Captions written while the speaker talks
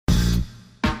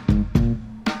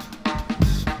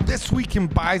This week in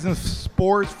Bison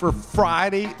Sports for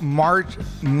Friday, March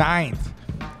 9th.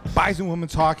 Bison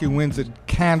Women's Hockey wins the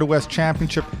Canada West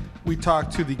Championship. We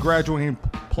talked to the graduating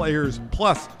players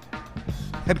plus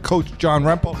head coach John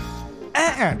Rempel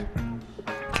and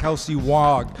Kelsey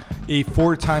Wog, a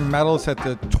four-time medalist at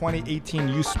the 2018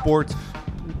 Youth Sports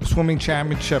Swimming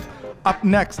Championship. Up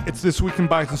next, it's This Week in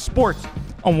Bison Sports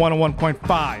on 101.5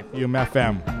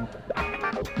 UMFM.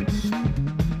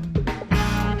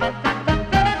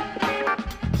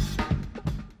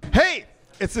 Hey,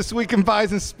 it's This Week in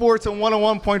Bison Sports on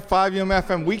 101.5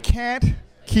 UMFM. We can't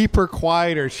keep her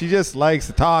quieter. She just likes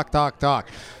to talk.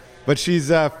 But she's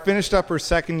finished up her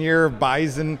second year of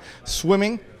Bison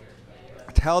swimming.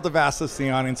 Tell the vast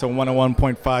listening audience on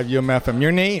 101.5 UMFM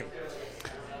your name,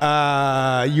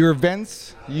 your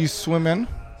events you swim in,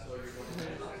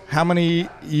 how many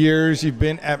years you've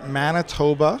been at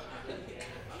Manitoba,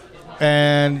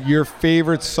 and your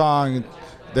favorite song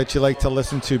that you like to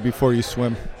listen to before you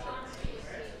swim.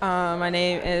 My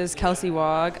name is Kelsey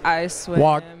Wog. I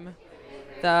swim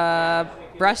the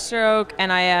breaststroke,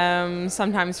 and I am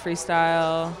sometimes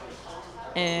freestyle.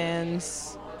 And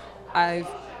this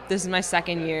is my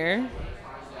second year,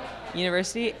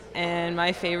 university, and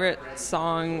my favorite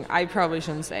song I probably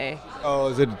shouldn't say. Oh,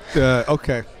 is it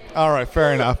okay? All right,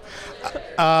 fair enough.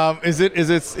 Is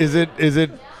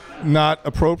it not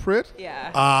appropriate?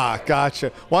 Yeah. Ah,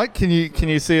 gotcha. What can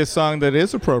you say a song that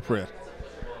is appropriate?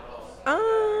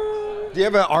 Do you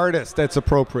have an artist that's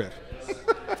appropriate?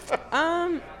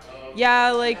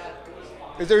 Yeah, like.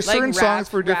 Is there certain songs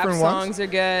for different rap ones? Songs are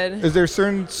good. Is there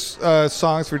certain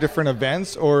songs for different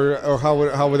events, or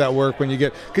how would that work when you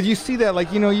get? Because you see that,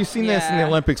 like, you've seen this in the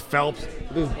Olympics. Phelps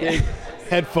with his big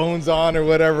headphones on or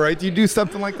whatever, right? Do you do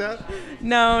something like that?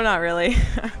 No, not really.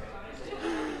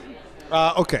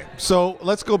 Okay, so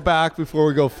let's go back before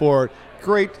we go forward.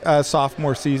 Great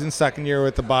sophomore season, second year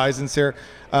with the Bisons here.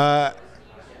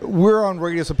 We're on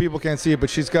radio, so people can't see it, but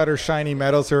she's got her shiny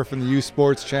medals here from the Youth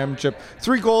Sports Championship.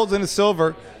 3 golds and a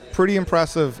silver. Pretty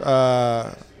impressive,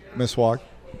 Miss Wog.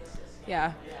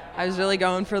 Yeah, I was really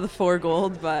going for the 4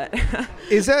 gold, but...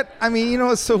 Is that,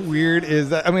 what's so weird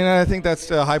is that, I think that's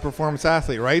a high-performance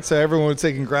athlete, right? So everyone would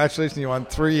say congratulations, you won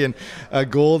 3 and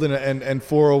gold and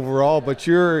 4 overall, but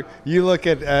you look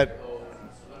at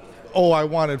I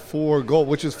wanted 4 gold,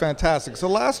 which is fantastic. So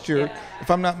last year, if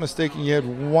I'm not mistaken, you had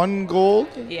 1 gold,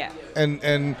 and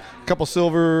a couple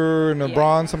silver and a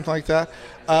bronze, something like that.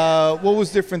 What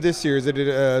was different this year? Is it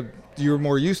you were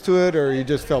more used to it, or you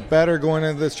just felt better going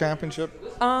into this championship?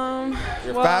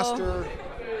 You're faster.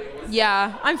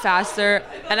 Yeah, I'm faster,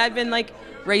 and I've been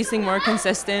racing more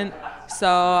consistent. So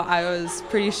I was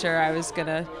pretty sure I was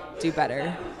gonna do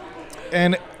better.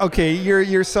 And okay,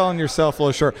 you're selling yourself a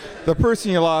little short. The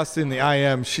person you lost in the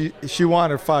IM, she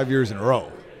won it 5 years in a row.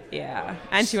 Yeah,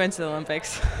 and she went to the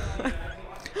Olympics.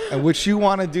 And which you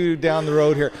want to do down the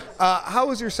road here. How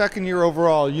was your second year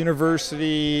overall?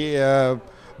 University,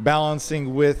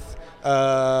 balancing with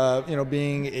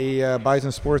being a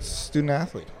Bison Sports student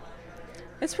athlete.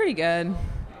 It's pretty good.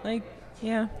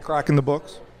 Cracking the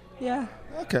books. Yeah.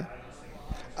 Okay.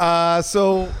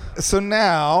 So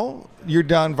now you're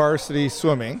done varsity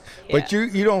swimming, but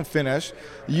you don't finish.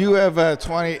 You have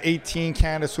 2018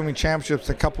 Canada Swimming Championships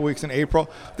in a couple weeks in April.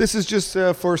 This is just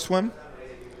for a swim?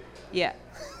 Yeah.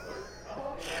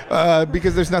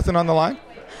 Because there's nothing on the line?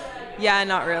 Yeah,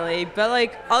 not really. But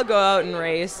I'll go out and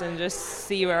race and just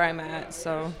see where I'm at.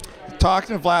 So.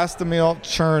 Talking to Vlastimil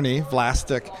Cherney,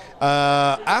 Vlastik.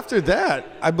 After that,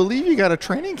 I believe you got a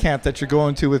training camp that you're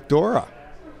going to with Dora.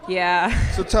 Yeah.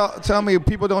 So tell me,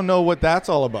 people don't know what that's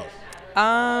all about.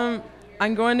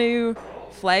 I'm going to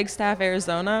Flagstaff,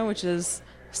 Arizona, which is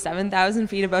 7,000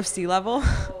 feet above sea level,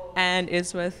 and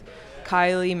it's with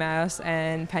Kylie Mass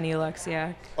and Penny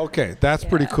Alexiak. Okay, that's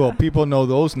pretty cool. People know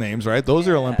those names, right? Those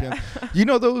are Olympians. You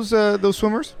know those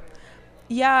swimmers?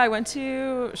 Yeah, I went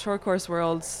to Short Course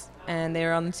Worlds, and they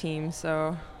were on the team,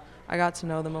 so I got to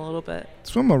know them a little bit.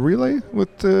 Swim a relay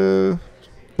with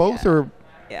both, or?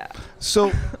 Yeah.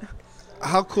 So,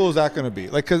 how cool is that going to be?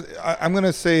 Because I'm going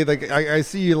to say, I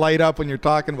see you light up when you're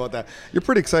talking about that. You're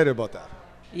pretty excited about that.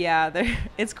 Yeah,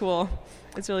 it's cool.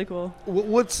 It's really cool.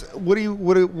 What do you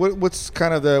want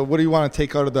to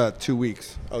take out of the 2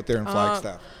 weeks out there in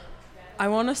Flagstaff? I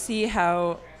want to see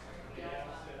how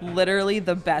literally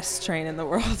the best train in the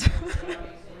world.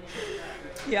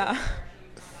 Yeah.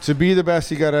 To be the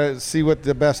best, you got to see what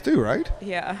the best do, right?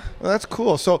 Yeah. Well, that's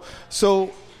cool. So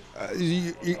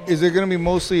is it going to be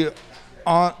mostly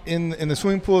on in the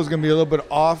swimming pool? Is it going to be a little bit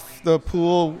off the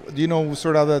pool? Do you know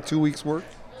sort of how that 2 weeks work?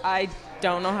 I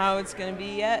don't know how it's going to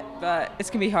be yet, but it's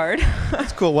going to be hard.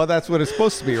 That's cool. Well, that's what it's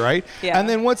supposed to be, right? Yeah. And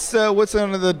then what's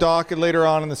under the docket later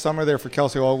on in the summer there for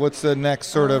Kelsey Wall? What's the next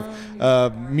sort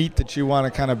of meet that you want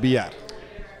to kind of be at?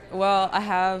 Well, I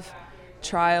have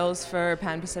trials for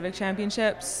Pan Pacific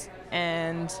Championships,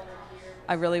 and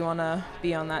I really want to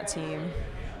be on that team.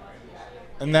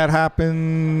 And that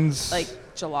happens like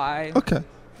July. Okay.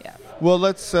 Yeah. Well,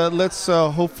 let's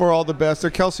hope for all the best.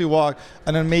 There, Kelsey Wog,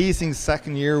 an amazing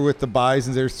second year with the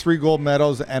Bisons. There's 3 gold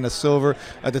medals and a silver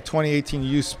at the 2018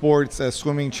 Youth Sports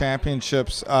Swimming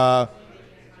Championships.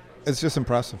 It's just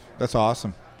impressive. That's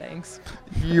awesome. Thanks.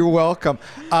 You're welcome.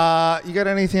 You got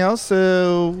anything else?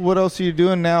 What else are you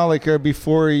doing now, like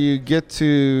before you get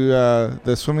to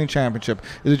the swimming championship?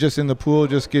 Is it just in the pool,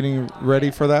 just getting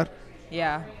ready for that?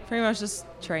 Yeah, pretty much just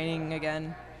training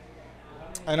again.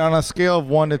 And on a scale of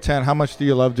 1 to 10, how much do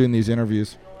you love doing these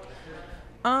interviews?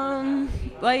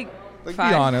 Like 5. Be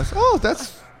honest. Oh,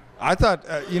 that's. I thought,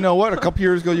 you know what? A couple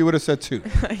years ago, you would have said 2.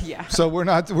 Yeah. So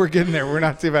we're getting there. We're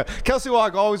not too bad. Kelsey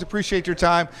Wog, always appreciate your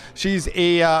time. She's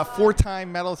a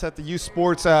 4-time medalist at the Youth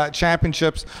Sports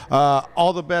Championships.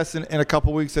 All the best in a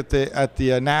couple weeks at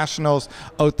the Nationals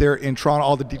out there in Toronto.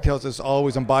 All the details, as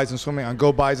always, on Bison Swimming on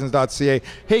gobisons.ca.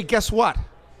 Hey, guess what?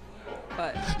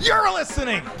 But You're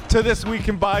listening to This Week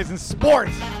in Bison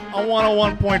Sports on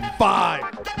 101.5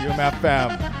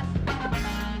 UMFM.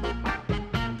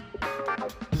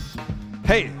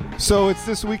 Hey, so it's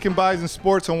This Week in Bison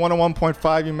Sports on 101.5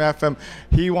 UMFM.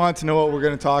 He wants to know what we're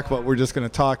going to talk about. We're just going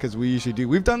to talk as we usually do.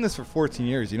 We've done this for 14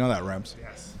 years. You know that, Rems?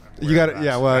 Yes. You got it.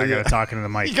 Yeah. Well, I got to talk into the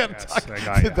mic. You got to yes, talk. I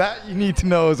got you. That you need to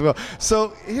know as well. So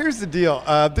here's the deal.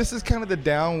 This is kind of the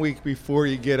down week before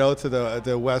you get out to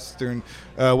the Western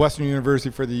University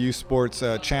for the Youth Sports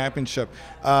Championship.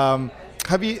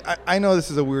 Have you? I know this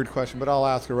is a weird question, but I'll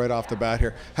ask her right off the bat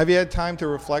here. Have you had time to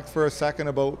reflect for a second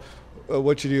about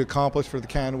what you accomplished for the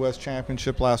Canada West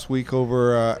Championship last week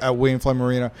over at Wayne Flem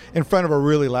Arena in front of a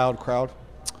really loud crowd?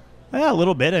 Yeah, a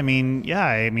little bit.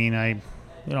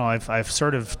 I've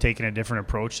sort of taken a different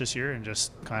approach this year and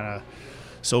just kind of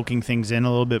soaking things in a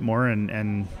little bit more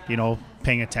and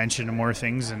paying attention to more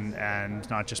things and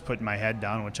not just putting my head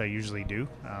down, which I usually do.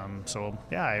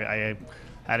 I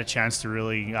had a chance to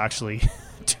really actually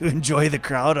to enjoy the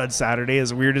crowd on Saturday,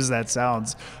 as weird as that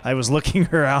sounds. I was looking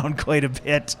around quite a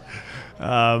bit.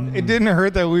 It didn't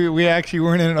hurt that we actually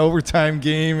weren't in an overtime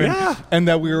game and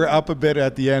that we were up a bit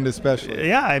at the end especially.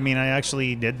 Yeah, I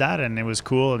actually did that, and it was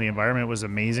cool, and the environment was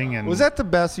amazing. And was that the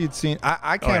best you'd seen?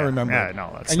 I can't remember. Yeah,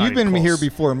 no, that's and not you've been even here close.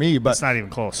 before me, but it's not even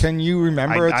close. Can you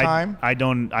remember a time? I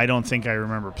don't think I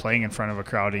remember playing in front of a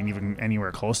crowd and even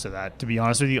anywhere close to that, to be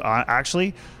honest with you.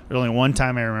 Actually, there's only one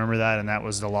time I remember that, and that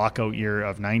was the lockout year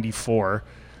of '94.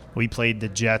 We played the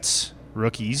Jets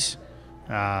rookies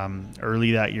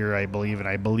early that year, I believe, and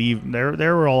I believe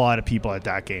there were a lot of people at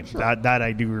that game. Sure. That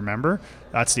I do remember.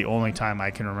 That's the only time I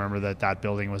can remember that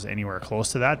building was anywhere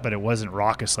close to that, but it wasn't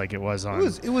raucous like it was on.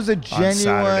 It was a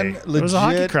genuine, legit it was a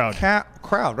hockey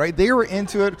crowd, right? They were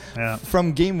into it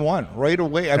from game one right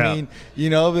away. I mean,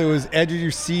 there was edge of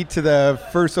your seat to the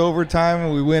first overtime,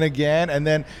 and we win again, and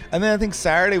then I think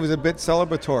Saturday was a bit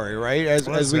celebratory, right?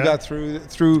 As we got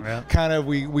through kind of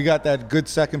we got that good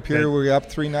second period where we were up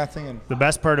 3-0. And the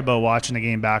best part about watching the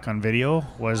game back on video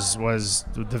was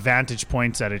the vantage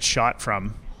points that it shot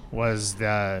from. Was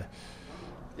the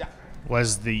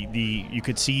you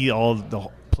could see all the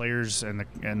players and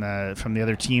the from the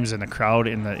other teams and the crowd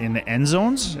in the end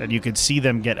zones, and you could see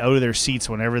them get out of their seats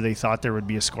whenever they thought there would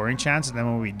be a scoring chance, and then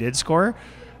when we did score,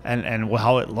 and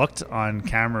how it looked on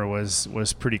camera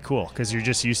was pretty cool, because you're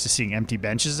just used to seeing empty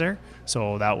benches there,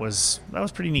 so that was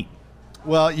pretty neat.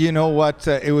 Well, you know what?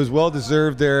 It was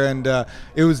well-deserved there, and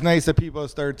it was nice that people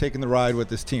started taking the ride with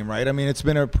this team, right? I mean, it's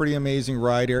been a pretty amazing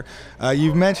ride here.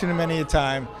 You've mentioned it many a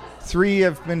time. 3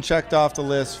 have been checked off the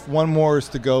list. 1 more is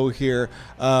to go here.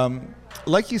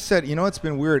 Like you said, it's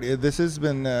been weird. This has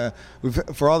been,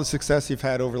 for all the success you've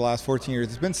had over the last 14 years,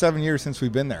 it's been 7 years since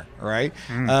we've been there, right?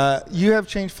 You have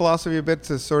changed philosophy a bit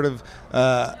to sort of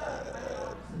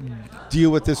deal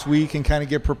with this week and kind of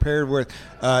get prepared with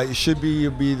you should be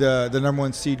the number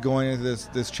 1 seed going into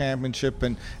this championship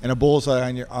and a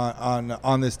bullseye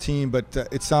on this team, but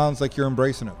it sounds like you're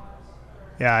embracing it.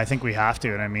 Yeah, I think we have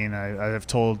to, and I've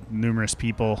told numerous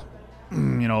people,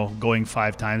 going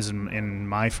 5 times in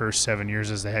my first 7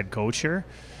 years as the head coach here,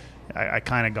 I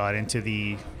kind of got into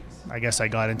the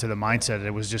mindset that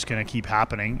it was just going to keep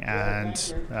happening, and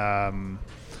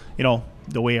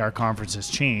the way our conference has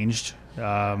changed.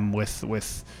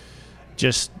 With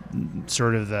just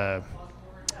sort of the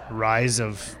rise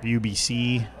of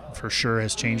UBC for sure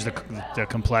has changed the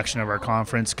complexion of our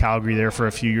conference. Calgary there for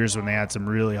a few years when they had some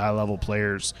really high-level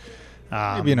players.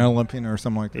 Maybe an Olympian or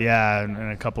something like that. Yeah, and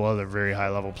a couple other very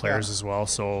high-level players as well.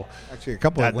 So actually, a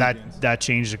couple of that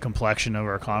changed the complexion of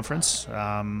our conference.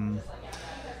 And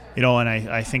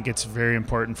I think it's very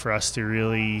important for us to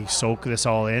really soak this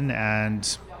all in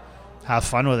and have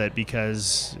fun with it,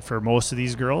 because for most of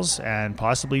these girls, and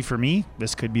possibly for me,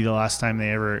 this could be the last time they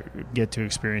ever get to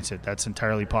experience it. That's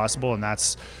entirely possible, and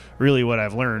that's really what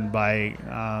I've learned by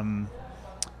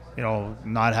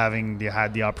not having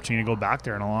had the opportunity to go back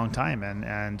there in a long time.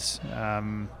 And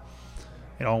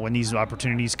when these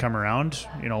opportunities come around,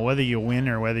 whether you win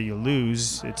or whether you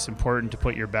lose, it's important to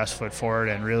put your best foot forward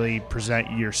and really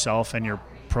present yourself and your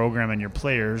program and your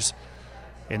players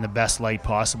in the best light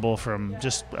possible from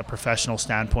just a professional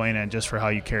standpoint and just for how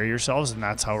you carry yourselves. And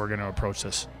that's how we're going to approach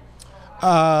this.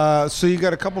 So you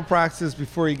got a couple practices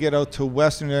before you get out to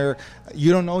Western there.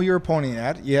 You don't know your opponent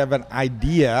yet. You have an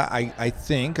idea, I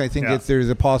think. If there's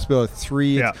a possibility of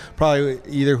 3. It's probably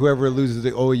either whoever loses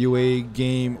the OUA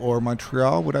game or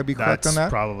Montreal. Would I be correct on that? That's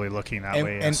probably looking that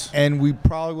way, yes. And we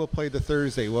probably will play the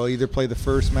Thursday. We'll either play the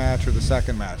first match or the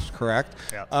second match, correct?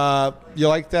 Yeah. You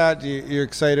like that? You're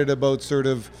excited about sort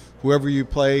of whoever you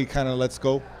play, kind of let's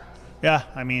go? Yeah,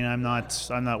 I mean, I'm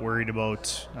not worried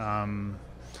about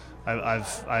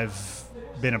I've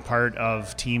been a part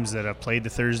of teams that have played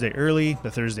the Thursday early, the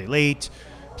Thursday late,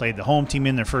 played the home team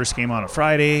in their first game on a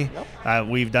Friday. Yep.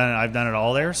 I've done it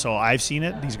all there, so I've seen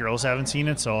it. These girls haven't seen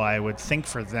it, so I would think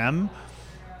for them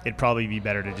it'd probably be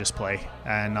better to just play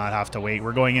and not have to wait.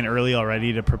 We're going in early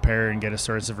already to prepare and get a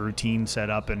sort of routine set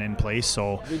up and in place.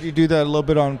 So did you do that a little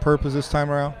bit on purpose this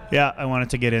time around? Yeah, I wanted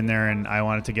to get in there and I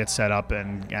wanted to get set up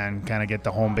and kind of get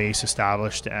the home base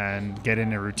established and get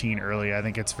in a routine early. I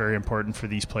think it's very important for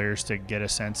these players to get a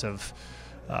sense of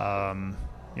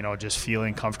just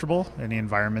feeling comfortable in the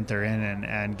environment they're in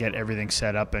and get everything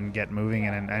set up and get moving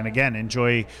and again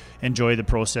enjoy the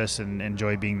process and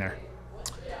enjoy being there.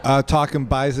 Talking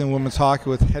Bison women's hockey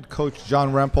with head coach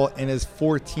John Rempel in his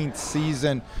 14th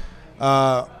season.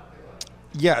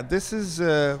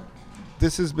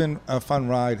 This has been a fun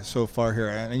ride so far here,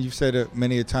 and you've said it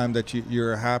many a time that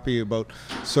you're happy about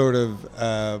sort of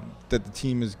that the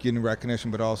team is getting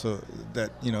recognition, but also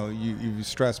that you've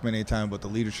stressed many a time about the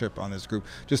leadership on this group.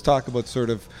 Just talk about sort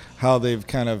of how they've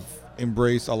kind of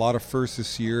embraced a lot of firsts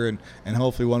this year, and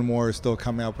hopefully one more is still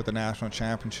coming up with the national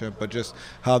championship, but just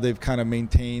how they've kind of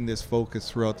maintained this focus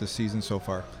throughout the season so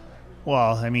far.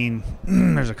 Well, I mean,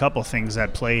 there's a couple things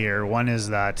at play here. One is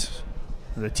that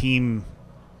the team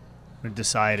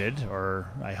decided,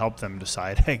 or I helped them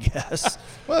decide, I guess.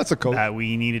 Well, that's a coach. That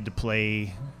we needed to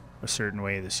play a certain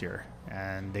way this year,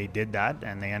 and they did that,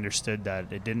 and they understood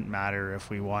that it didn't matter if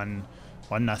we won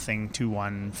 1-0,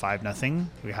 2-1, 5-0.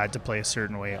 We had to play a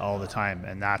certain way all the time,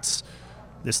 and that's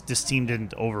this team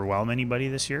didn't overwhelm anybody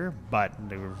this year, but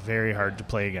they were very hard to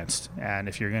play against. And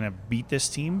if you're going to beat this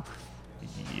team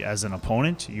as an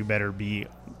opponent, you better be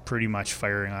pretty much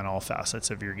firing on all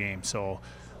facets of your game. So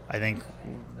I think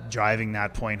driving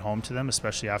that point home to them,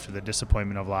 especially after the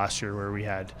disappointment of last year where we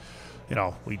had,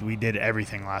 we did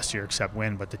everything last year except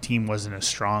win, but the team wasn't as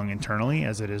strong internally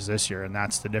as it is this year, and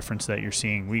that's the difference that you're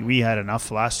seeing. We had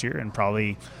enough last year and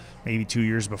probably maybe 2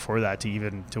 years before that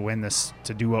to win this,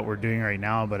 to do what we're doing right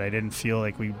now, but I didn't feel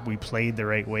like we played the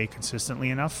right way consistently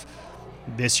enough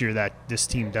this year that this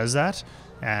team does that,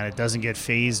 and it doesn't get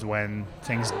phased when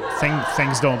things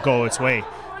don't go its way.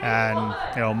 And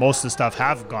most of the stuff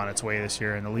have gone its way this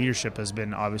year, and the leadership has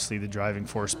been obviously the driving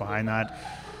force behind that.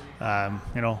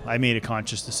 I made a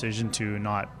conscious decision to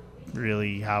not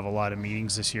really have a lot of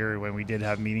meetings this year. When we did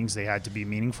have meetings, they had to be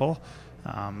meaningful.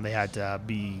 They had to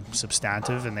be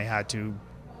substantive, and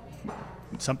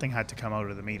something had to come out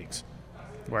of the meetings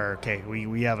where, okay,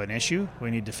 we have an issue,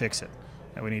 we need to fix it,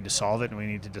 and we need to solve it, and we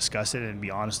need to discuss it and be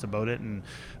honest about it. And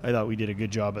I thought we did a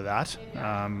good job of that.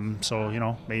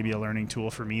 So maybe a learning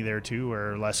tool for me there too,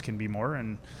 where less can be more.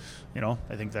 And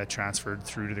I think that transferred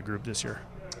through to the group this year.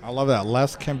 I love that.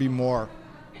 Less can be more.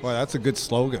 Boy, that's a good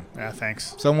slogan. Yeah,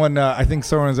 thanks. I think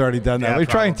someone's already done that. Yeah, we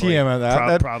try and TM on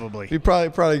that. Probably. Be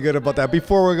probably good about that.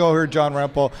 Before we go here, John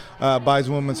Rempel,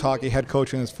 Bison women's hockey head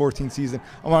coach in his 14th season.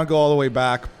 I want to go all the way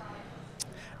back.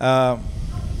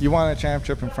 You won a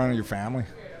championship in front of your family.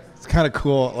 It's kind of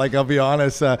cool. Like, I'll be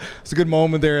honest, it's a good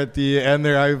moment there at the end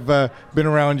there. I've been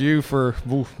around you for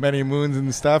many moons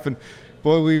and stuff, and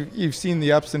boy, you've seen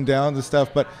the ups and downs and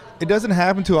stuff, but It doesn't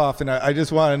happen too often. I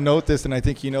just want to note this, and I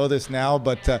think you know this now,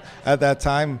 but at that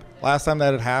time, last time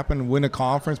that had happened, win a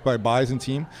conference by Bison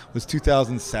team was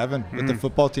 2007 with the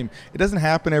football team. It doesn't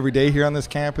happen every day here on this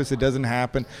campus. It doesn't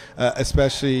happen,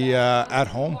 especially at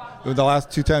home. The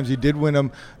last 2 times you did win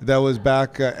them, that was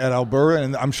back at Alberta,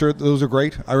 and I'm sure those are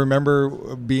great. I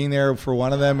remember being there for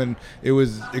one of them, and it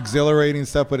was exhilarating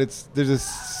stuff, but there's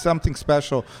just something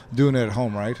special doing it at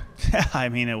home, right? Yeah, I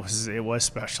mean, it was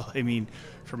special. I mean,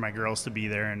 for my girls to be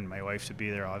there and my wife to be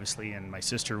there, obviously, and my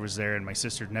sister was there, and my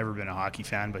sister's never been a hockey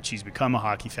fan, but she's become a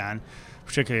hockey fan,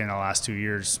 particularly in the last 2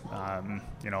 years,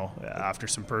 after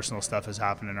some personal stuff has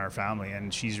happened in our family,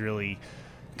 and she's really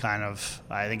kind of,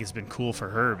 I think it's been cool for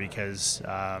her because,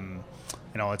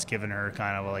 it's given her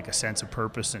kind of like a sense of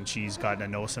purpose, and she's gotten to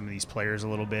know some of these players a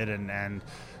little bit, and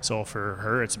so for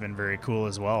her it's been very cool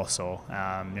as well. So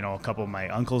a couple of my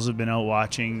uncles have been out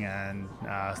watching and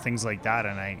things like that,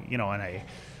 and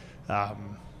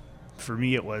for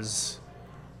me it was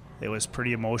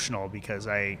pretty emotional because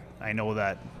I know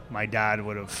that my dad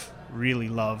would have really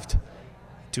loved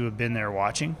to have been there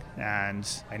watching, and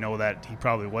I know that he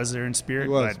probably was there in spirit.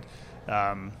 But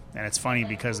and it's funny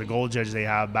because the goal judge they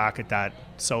have back at that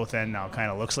south end now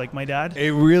kind of looks like my dad.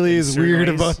 It really is weird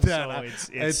about that.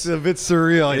 So it's a bit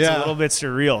surreal. It's a little bit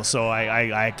surreal. So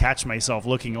I catch myself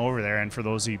looking over there, and for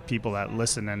those of you people that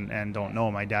listen and don't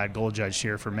know, my dad goal judged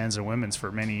here for men's and women's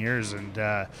for many years, and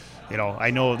I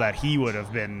know that he would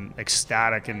have been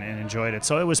ecstatic and enjoyed it.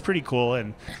 So it was pretty cool,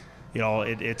 and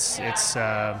it's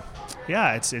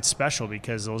special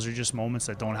because those are just moments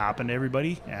that don't happen to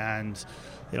everybody, and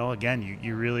again,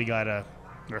 you really got to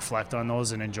reflect on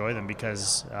those and enjoy them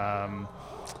because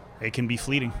it can be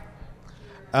fleeting.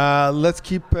 Let's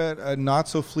keep it not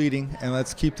so fleeting, and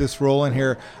let's keep this rolling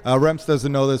here. Rems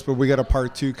doesn't know this, but we got a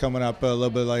part 2 coming up a little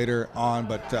bit later on,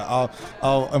 but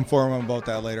I'll inform him about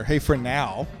that later. Hey, for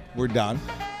now, we're done.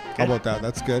 How about that?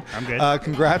 That's good. I'm good.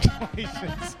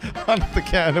 Congratulations on the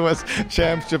Canada West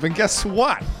Championship. And guess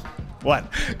what? What?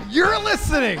 You're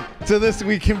listening to This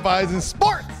Week in Bison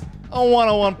Sports on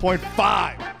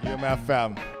 101.5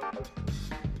 UMFM.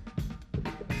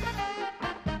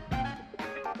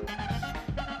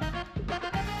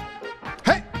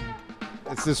 Hey!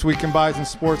 It's This Week in Bison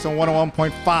Sports on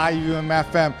 101.5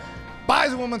 UMFM.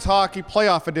 Bison Women's Hockey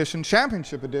Playoff Edition,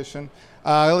 Championship Edition.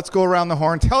 Let's go around the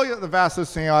horn. Tell you the vast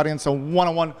listening audience on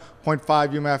 101.5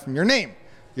 UMFM your name,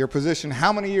 your position,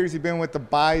 how many years you've been with the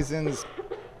Bisons,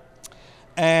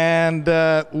 and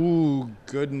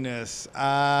goodness.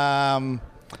 I'm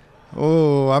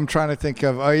trying to think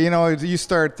of. You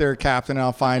start there, Captain.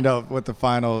 I'll find out what the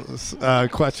final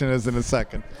question is in a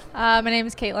second. My name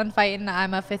is Caitlin Fighton.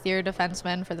 I'm a 5th-year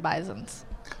defenseman for the Bisons.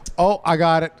 Oh, I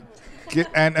got it.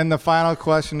 And the final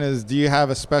question is: do you have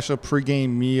a special pregame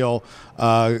meal?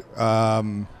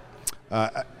 And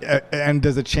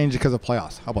does it change because of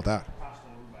playoffs? How about that?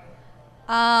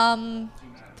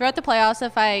 Throughout the playoffs,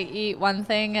 if I eat one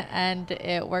thing and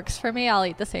it works for me, I'll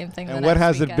eat the same thing. And what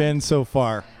has it been so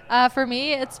far? For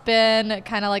me, it's been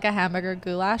kind of like a hamburger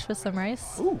goulash with some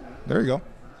rice. Ooh, there you go.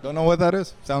 Don't know what that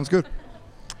is. Sounds good.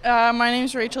 My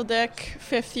name's Rachel Dick,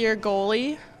 5th-year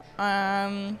goalie.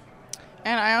 And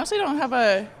I honestly don't have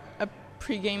a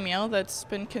pregame meal that's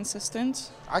been consistent.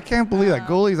 I can't believe that.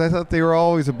 Goalies, I thought they were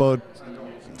always about...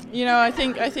 I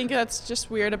think that's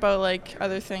just weird about like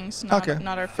other things, not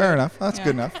our food. Fair enough. That's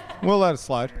good enough. We'll let it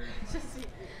slide.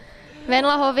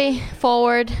 Venla Hovey,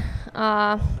 forward.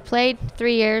 Played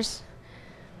 3 years.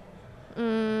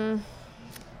 I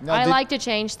like to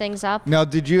change things up. Now,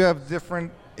 did you have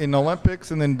different in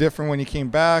Olympics and then different when you came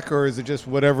back, or is it just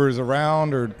whatever is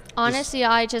around? Or honestly,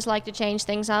 I just like to change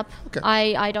things up. Okay.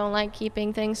 I don't like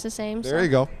keeping things the same. There you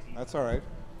go. That's all right.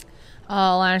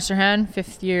 Lana Serhan,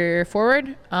 5th-year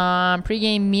forward.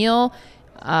 Pre-game meal,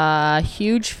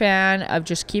 huge fan of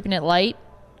just keeping it light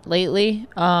lately.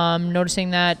 Noticing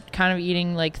that kind of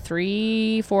eating like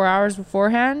 3-4 hours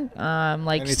beforehand.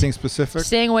 Anything specific?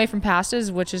 Staying away from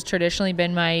pastas, which has traditionally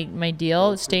been my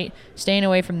deal. Staying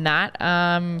away from that.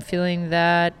 Feeling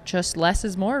that just less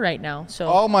is more right now. So.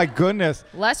 Oh my goodness.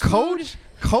 Less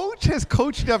Coach has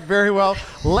coached up very well.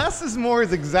 Less is more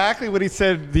is exactly what he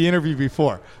said the interview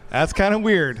before. That's kind of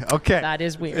weird. Okay. That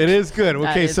is weird. It is good.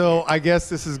 Okay, so weird. I guess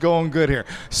this is going good here.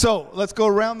 So let's go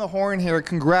around the horn here.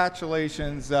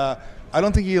 Congratulations. I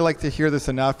don't think you like to hear this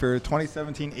enough here.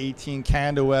 2017-18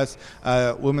 Canada West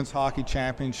Women's Hockey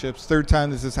Championships. 3rd time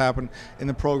this has happened in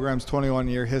the program's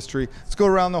 21-year history. Let's go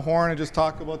around the horn and just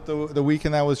talk about the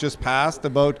weekend that was just passed,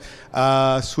 about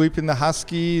sweeping the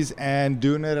Huskies and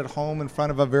doing it at home in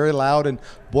front of a very loud and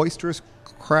boisterous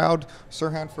crowd.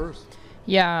 Serhan first.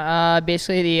 Yeah,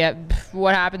 basically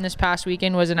what happened this past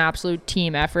weekend was an absolute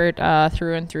team effort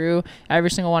through and through. Every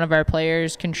single one of our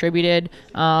players contributed.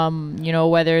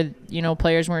 Whether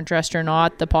players weren't dressed or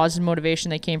not, the positive motivation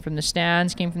that came from the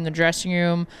stands, came from the dressing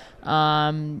room,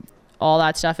 all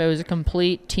that stuff. It was a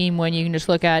complete team win. You can just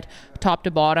look at top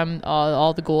to bottom,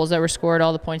 all the goals that were scored,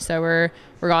 all the points that were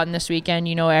gotten this weekend.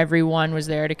 Everyone was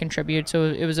there to contribute. So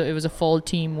it was a full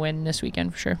team win this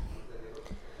weekend for sure.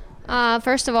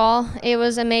 First of all, it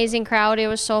was an amazing crowd. It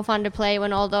was so fun to play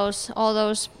when all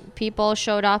those people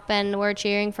showed up and were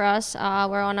cheering for us.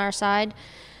 Were on our side.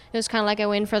 It was kind of like a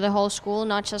win for the whole school,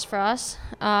 not just for us.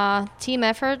 Team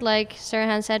effort, like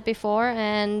Sirhan said before,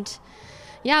 and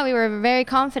yeah, we were very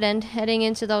confident heading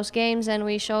into those games, and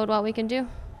we showed what we can do.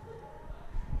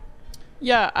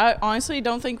 Yeah, I honestly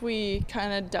don't think we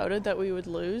kind of doubted that we would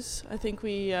lose. I think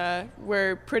we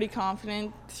were pretty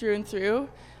confident through and through.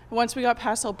 Once we got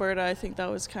past Alberta, I think that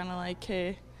was kind of like,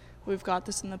 hey, we've got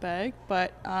this in the bag.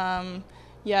 But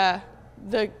yeah,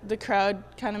 the crowd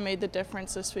kind of made the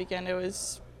difference this weekend. It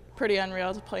was pretty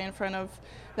unreal to play in front of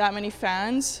that many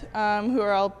fans who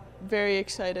are all very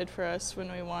excited for us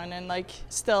when we won. And like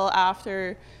still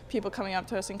after people coming up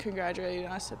to us and congratulating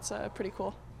us, it's pretty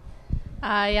cool.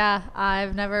 Yeah,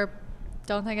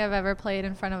 don't think I've ever played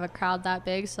in front of a crowd that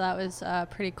big, so that was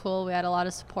pretty cool. We had a lot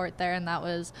of support there, and that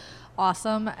was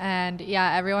awesome. And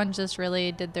yeah, everyone just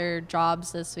really did their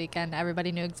jobs this weekend.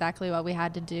 Everybody knew exactly what we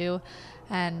had to do,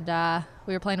 and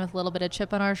we were playing with a little bit of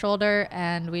chip on our shoulder,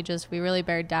 and we really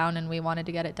bared down, and we wanted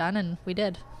to get it done, and we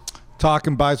did.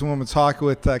 Talking Bison women's hockey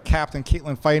with Captain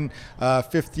Caitlin Fighton,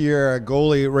 fifth-year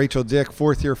goalie Rachel Dick,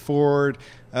 fourth-year forward,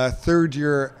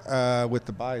 third-year with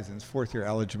the Bisons, fourth-year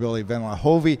eligibility Venla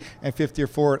Hovey, and fifth-year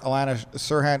forward Alana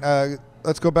Sirhan.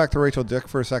 Let's go back to Rachel Dick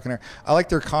for a second here. I like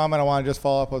their comment. I want to just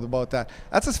follow up with about that.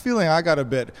 That's this feeling I got a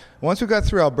bit. Once we got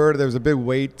through Alberta, there was a big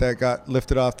weight that got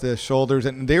lifted off the shoulders,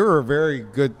 and they were a very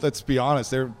good, let's be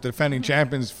honest, they're defending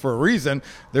champions for a reason.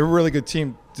 They're a really good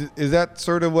team. Is that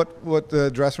sort of what the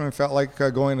dressing room felt like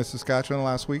going to Saskatchewan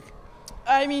last week?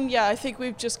 I mean, yeah, I think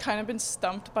we've just kind of been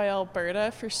stumped by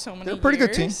Alberta for so many years. They're a pretty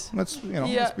good team. Let's be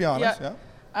honest.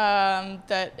 Yeah.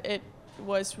 That it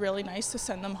was really nice to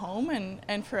send them home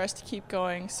and for us to keep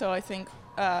going. So I think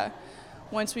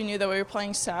once we knew that we were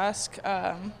playing Sask,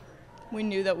 we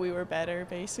knew that we were better,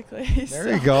 basically.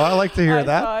 There you go. I like to hear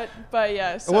that. But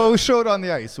yeah. So. Well, we showed on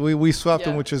the ice. We swept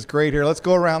them, which is great here. Let's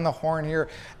go around the horn here.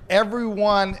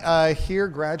 Everyone here,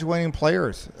 graduating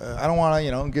players. I don't want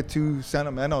to, get too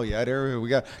sentimental yet. We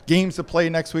got games to play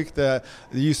next week, the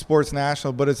Youth Sports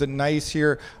National. But is it nice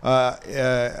here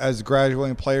as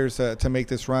graduating players to make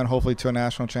this run, hopefully to a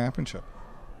national championship?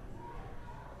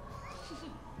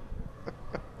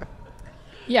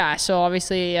 Yeah, so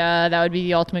obviously that would be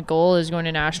the ultimate goal, is going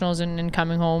to nationals and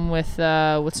coming home with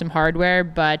some hardware.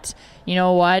 But you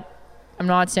know what? I'm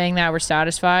not saying that we're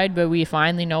satisfied, but we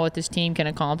finally know what this team can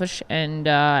accomplish, and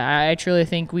I truly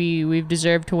think we've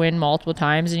deserved to win multiple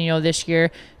times. And this year,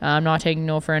 I'm not taking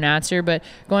no for an answer, but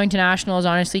going to nationals,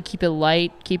 honestly, keep it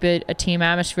light, keep it a team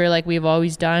atmosphere like we've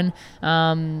always done.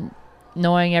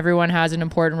 Knowing everyone has an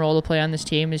important role to play on this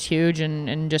team is huge,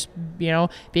 and just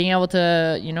being able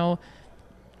to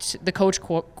the coach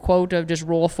quote of just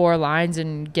roll four lines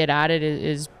and get at it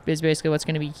is basically what's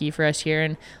going to be key for us here.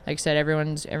 And like I said,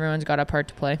 everyone's got a part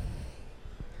to play.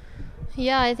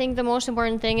 Yeah, I think the most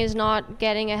important thing is not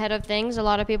getting ahead of things. A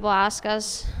lot of people ask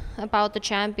us about the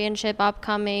championship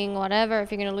upcoming, whatever,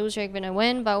 if you're going to lose or you're going to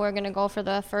win, but we're going to go for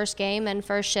the first game and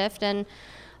first shift. And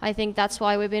I think that's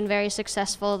why we've been very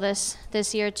successful this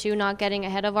year too, not getting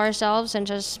ahead of ourselves and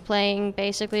just playing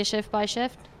basically shift by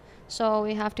shift. So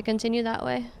we have to continue that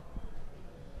way.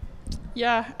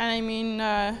 Yeah, and I mean,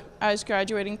 as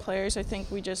graduating players, I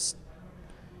think we just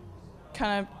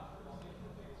kind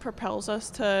of propels us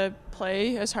to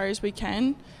play as hard as we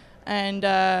can. And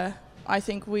I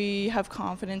think we have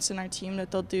confidence in our team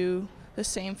that they'll do the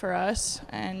same for us.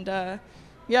 And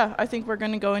yeah, I think we're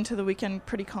going to go into the weekend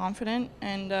pretty confident,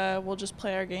 and we'll just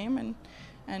play our game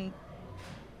and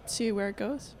see where it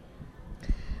goes.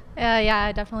 Yeah,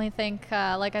 I definitely think,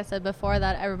 like I said before,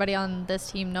 that everybody on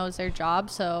this team knows their job.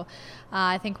 So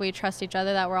I think we trust each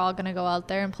other that we're all going to go out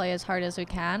there and play as hard as we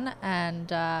can.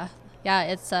 And yeah,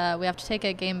 it's we have to take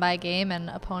it game by game and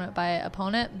opponent by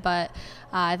opponent. But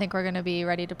I think we're going to be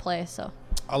ready to play. So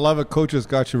I love it. Coaches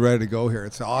got you ready to go here.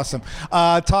 It's awesome.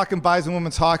 Talking Bison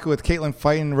women's hockey with Caitlin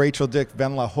Fighton, Rachel Dick,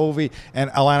 Venla Hovey, and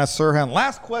Alana Serhan.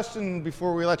 Last question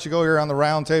before we let you go here on the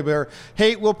round table here.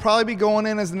 Hey, we'll probably be going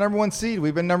in as the number 1 seed.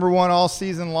 We've been number 1 all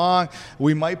season long.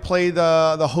 We might play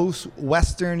the host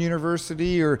Western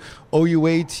University or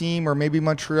OUA team or maybe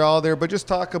Montreal there, but just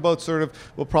talk about sort of,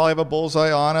 we'll probably have a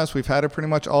bullseye on us. We've had it pretty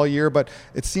much all year, but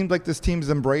it seems like this team's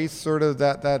embraced sort of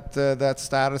that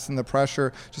status and the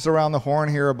pressure just around the horn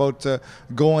here about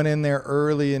going in there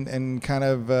early and kind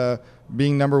of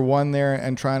being number 1 there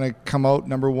and trying to come out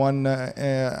number 1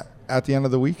 at the end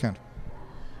of the weekend.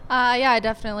 Yeah, I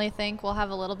definitely think we'll have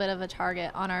a little bit of a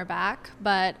target on our back,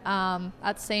 but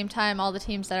at the same time, all the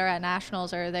teams that are at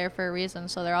nationals are there for a reason,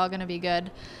 so they're all going to be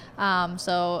good.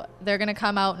 So they're going to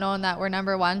come out knowing that we're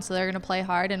number 1, so they're going to play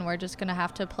hard, and we're just going to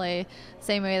have to play the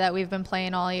same way that we've been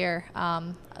playing all year.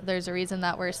 There's a reason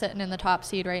that we're sitting in the top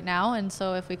seed right now, and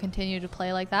so if we continue to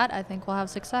play like that, I think we'll have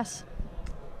success.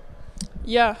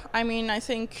 Yeah, I mean, I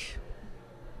think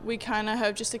we kind of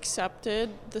have just accepted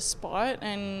the spot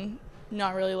and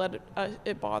not really let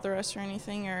it bother us or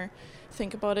anything or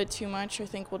think about it too much. I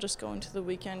think we'll just go into the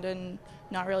weekend and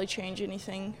not really change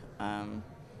anything. And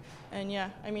yeah,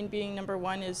 I mean, being number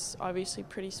 1 is obviously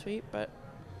pretty sweet, but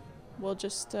we'll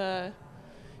just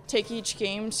take each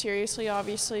game seriously,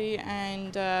 obviously,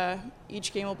 and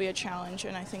each game will be a challenge,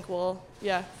 and I think we'll,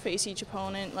 face each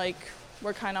opponent like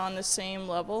we're kind of on the same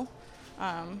level,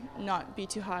 not be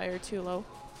too high or too low.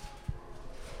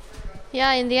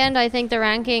 Yeah, in the end, I think the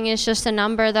ranking is just a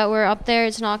number that we're up there.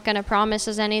 It's not going to promise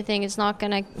us anything. It's not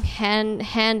going to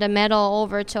hand a medal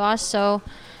over to us. So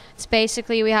it's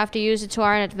basically we have to use it to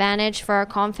our advantage for our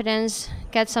confidence,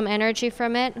 get some energy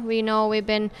from it. We know we've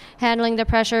been handling the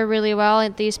pressure really well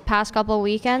at these past couple of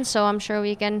weekends, so I'm sure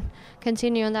we can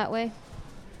continue in that way.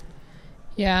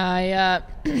 Yeah,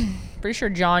 pretty sure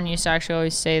John used to actually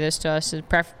always say this to us, is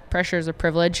pressure is a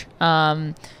privilege.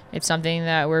 It's something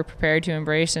that we're prepared to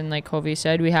embrace, and like Hovey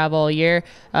said, we have all year.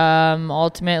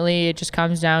 Ultimately, it just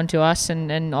comes down to us,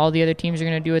 and all the other teams are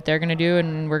going to do what they're going to do,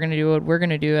 and we're going to do what we're going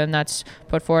to do, and that's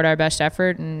put forward our best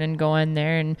effort and go in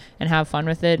there and have fun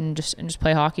with it and just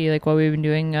play hockey like what we've been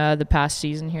doing the past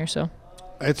season here. So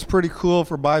it's pretty cool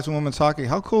for Bison women's hockey.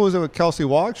 How cool is it with Kelsey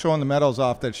Wog showing the medals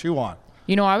off that she won?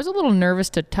 You know, I was a little nervous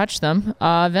to touch them.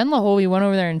 Venla Hovey went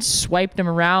over there and swiped them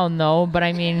around, though. But,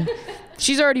 I mean,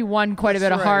 she's already won quite a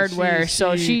bit of hardware,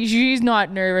 so she's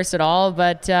not nervous at all.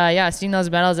 But, seeing those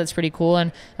medals, that's pretty cool.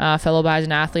 And fellow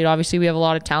Bison athlete, obviously, we have a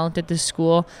lot of talent at this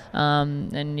school.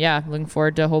 Looking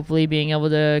forward to hopefully being able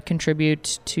to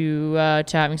contribute to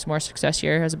having some more success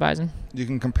here as a Bison. You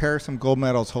can compare some gold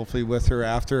medals, hopefully, with her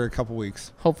after a couple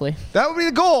weeks. Hopefully. That would be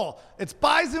the goal. It's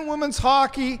Bison women's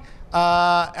hockey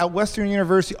at Western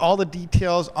University. All the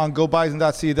details on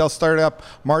gobison.ca. They'll start up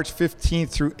March 15th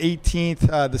through 18th.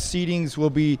 The seedings will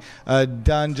be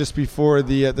done just before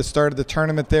the start of the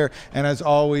tournament there. And as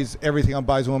always, everything on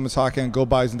Bison women's hockey on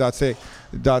gobison.ca.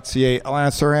 Alana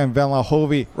Serhan, Venla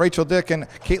Hovey, Rachel Dick, and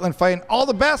Caitlin Fighton. All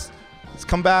the best. Let's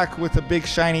come back with a big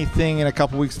shiny thing in a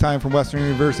couple weeks' time from Western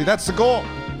University. That's the goal.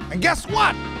 And guess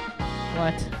what?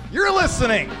 What? You're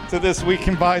listening to This Week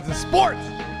in Bison Sports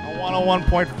on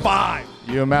 101.5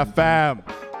 UMFM.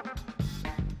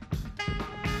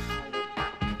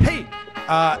 Hey,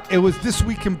 it was This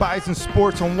Week in Bison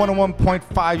Sports on 101.5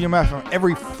 UMFM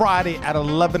every Friday at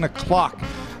 11 o'clock.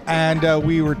 And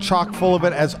we were chock full of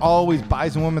it, as always,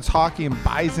 Bison women's hockey and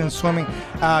Bison swimming.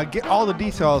 Get all the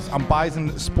details on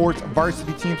Bison sports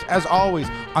varsity teams, as always,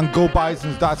 on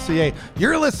gobisons.ca.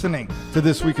 You're listening to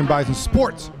This Week in Bison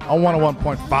Sports on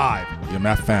 101.5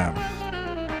 UMFM.